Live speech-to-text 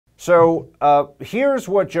So here's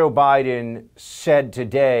what Joe Biden said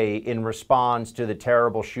today in response to the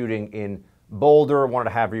terrible shooting in Boulder. I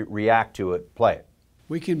wanted to have you react to it. Play it.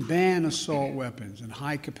 We can ban assault weapons and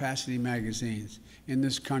high-capacity magazines in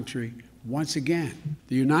this country once again.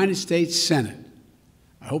 The United States Senate,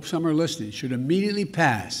 I hope some are listening, should immediately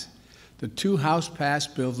pass the 2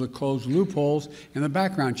 House-passed bills that close loopholes in the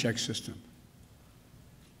background check system.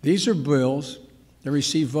 These are bills that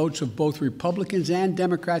receive votes of both Republicans and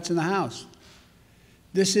Democrats in the House.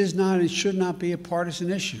 This is not and should not be a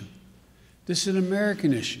partisan issue. This is an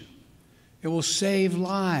American issue. It will save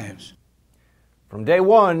lives. From day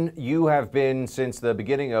one, you have been, since the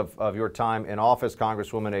beginning of your time in office,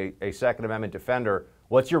 Congresswoman, a Second Amendment defender.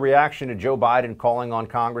 What's your reaction to Joe Biden calling on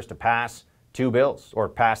Congress to pass 2 bills, or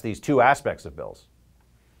pass these 2 aspects of bills?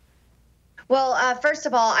 Well, first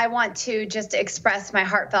of all, I want to just express my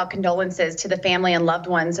heartfelt condolences to the family and loved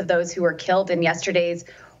ones of those who were killed in yesterday's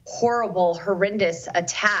horrible, horrendous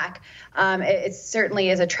attack. It certainly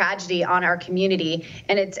is a tragedy on our community,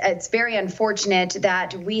 and it's very unfortunate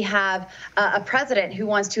that we have a president who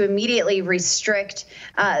wants to immediately restrict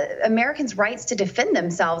Americans' rights to defend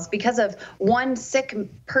themselves because of one sick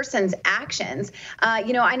person's actions.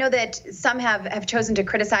 I know that some have chosen to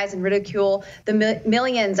criticize and ridicule the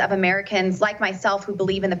millions of Americans like myself who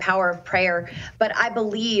believe in the power of prayer, but I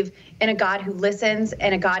believe in a God who listens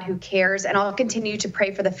and a God who cares, and I'll continue to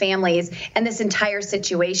pray for the families and this entire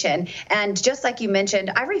situation. And just like you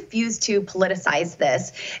mentioned, I refuse to politicize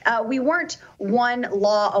this. We weren't one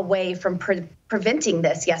law away from preventing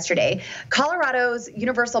this yesterday. Colorado's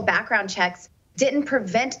universal background checks didn't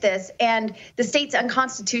prevent this, and the state's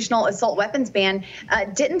unconstitutional assault weapons ban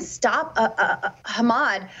didn't stop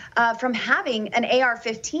Hamad from having an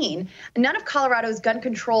AR-15. None of Colorado's gun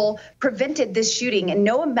control prevented this shooting, and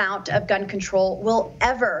no amount of gun control will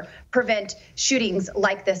ever prevent shootings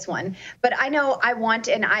like this one. But I know I want,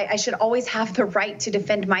 and I should always have the right to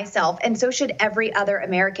defend myself, and so should every other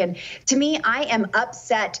American. To me, I am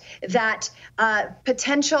upset that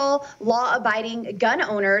potential law-abiding gun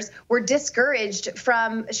owners were discouraged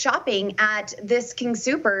from shopping at this King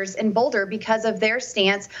Soopers in Boulder because of their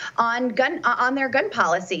stance on their gun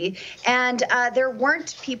policy. And there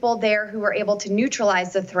weren't people there who were able to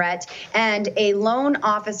neutralize the threat, and a lone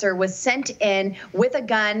officer was sent in with a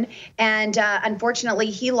gun, and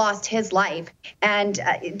unfortunately he lost his life. And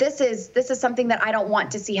this is something that I don't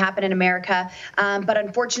want to see happen in America. But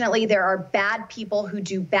unfortunately, there are bad people who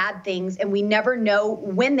do bad things, and we never know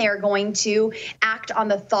when they're going to act on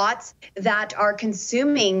the thoughts that are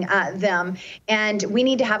consuming them. And we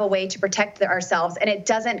need to have a way to protect ourselves, and it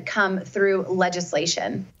doesn't come through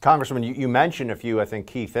legislation. Congressman, you mentioned a few, I think,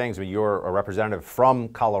 key things. I mean, you're a representative from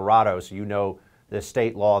Colorado, so you know the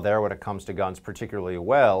state law there when it comes to guns particularly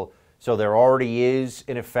well. So there already is,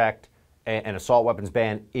 in effect, an assault weapons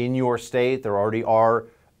ban in your state. There already are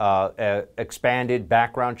expanded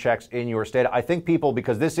background checks in your state. I think people,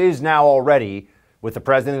 because this is now already, with the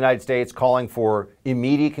President of the United States calling for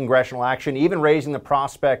immediate congressional action, even raising the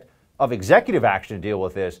prospect of executive action to deal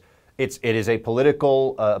with this, it is a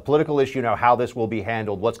political issue now how this will be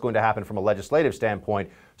handled, what's going to happen from a legislative standpoint.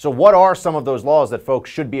 So what are some of those laws that folks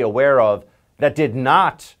should be aware of that did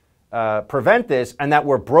not prevent this and that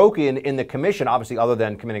were broken in the commission, obviously other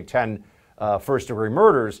than committing 10 first-degree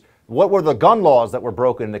murders? What were the gun laws that were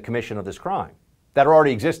broken in the commission of this crime that are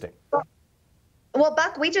already existing? Well,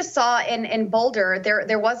 Buck, we just saw in Boulder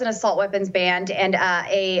there was an assault weapons ban and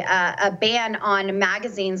a ban on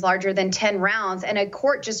magazines larger than 10 rounds, and a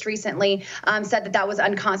court just recently said that was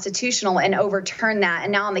unconstitutional and overturned that.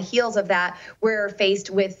 And now on the heels of that, we're faced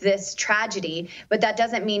with this tragedy. But that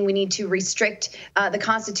doesn't mean we need to restrict the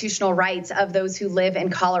constitutional rights of those who live in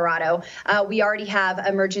Colorado. We already have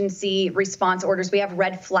emergency response orders. We have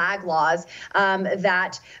red flag laws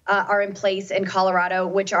that are in place in Colorado,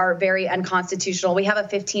 which are very unconstitutional. We have a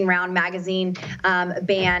 15-round magazine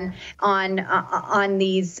ban on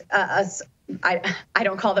these I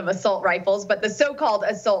don't call them assault rifles, but the so-called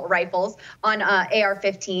assault rifles on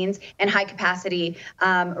AR-15s and high-capacity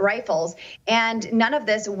rifles. And none of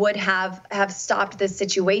this would have stopped this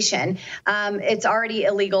situation. It's already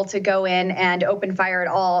illegal to go in and open fire at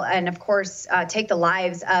all, and of course take the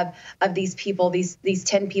lives of these people, these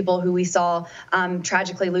 10 people who we saw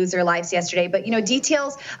tragically lose their lives yesterday. But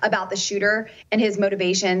details about the shooter and his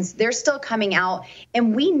motivations, they're still coming out,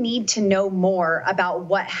 and we need to know more about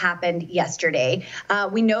what happened yesterday. yesterday.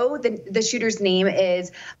 We know the shooter's name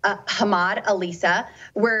is Hamad Alissa.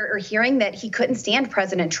 We're hearing that he couldn't stand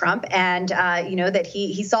President Trump, and that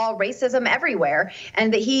he saw racism everywhere,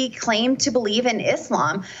 and that he claimed to believe in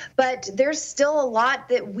Islam. But there's still a lot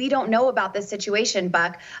that we don't know about this situation,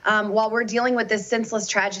 Buck. While we're dealing with this senseless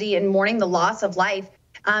tragedy and mourning the loss of life,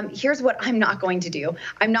 here's what I'm not going to do.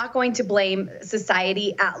 I'm not going to blame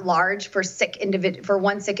society at large for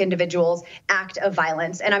one sick individual's act of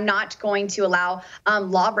violence, and I'm not going to allow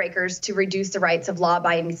lawbreakers to reduce the rights of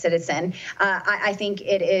law-abiding citizen. I think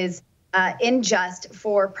it is unjust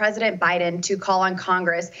for President Biden to call on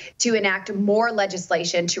Congress to enact more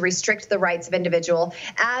legislation to restrict the rights of individual.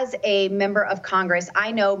 As a member of Congress,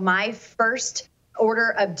 I know my first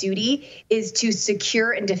order of duty is to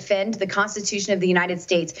secure and defend the Constitution of the United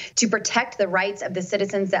States, to protect the rights of the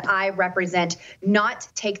citizens that I represent, not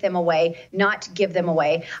take them away, not give them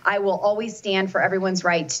away. I will always stand for everyone's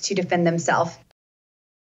right to defend themselves.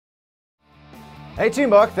 Hey Team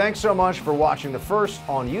Buck, thanks so much for watching The First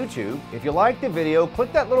on YouTube. If you liked the video,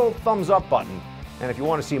 click that little thumbs up button. And if you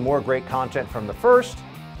want to see more great content from The First,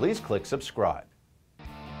 please click subscribe.